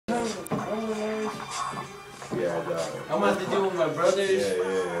I'm about to do with my brothers. Yeah.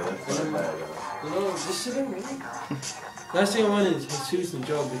 That's not bad, you know, this shit ain't me. Last thing I wanted is shoot some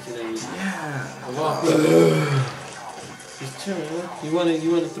job bitches at me. Yeah. I walk in. Just chill, man.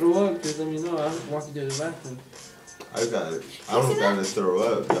 You wanna throw up? Just let me know. I'll walk you to the bathroom. I don't gotta throw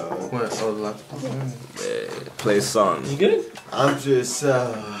up, dog. What? Oh, left. Play a song. You good? I'm just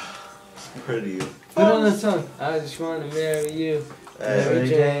pretty. Put on the song. I just wanna marry you. Mary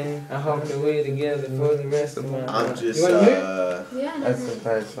Jane. I hope that we're together for the rest of my life. I'm just Yeah, that's a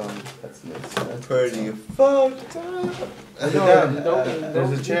nice song. That's nice. pretty fucked up.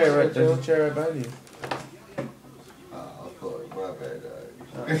 There's a chair right. There's a chair right behind you. I'll pull it. My bad,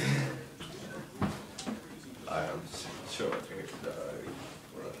 dog. I am short here, dog.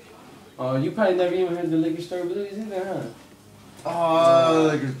 Oh, you probably never even heard the liquor store blues either, huh? Oh,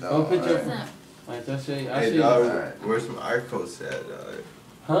 look at that. Oh, put your. What's Alright, I'll show you. Hey, dog, where's my Arcos at, dog?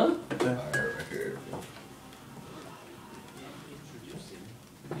 Huh? Alright, right here.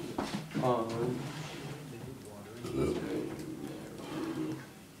 Oh.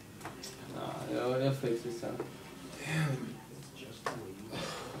 Nah, they'll fix this up. Damn.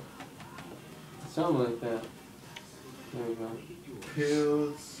 Something like that. There we go.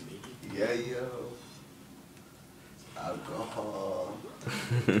 Pills, yo, alcohol,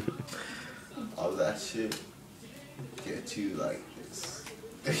 all that shit get you like this.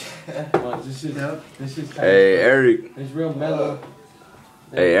 Oh, this is Hey, Eric. It's real mellow.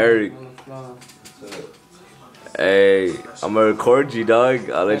 Hey, Eric. Hey, I'm gonna record you, dog.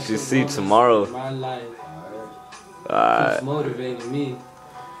 I'll let you see tomorrow. My life. Alright. It's motivating me.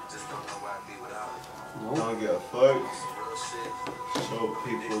 Don't give a fuck. Show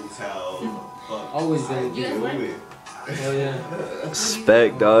people how fuck Always I been do it. Hell yeah.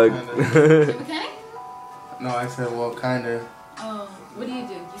 Spec, dog. You a mechanic? No, I said, well, kinda. Oh, what do? You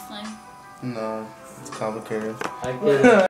slang? No, it's complicated. I get it.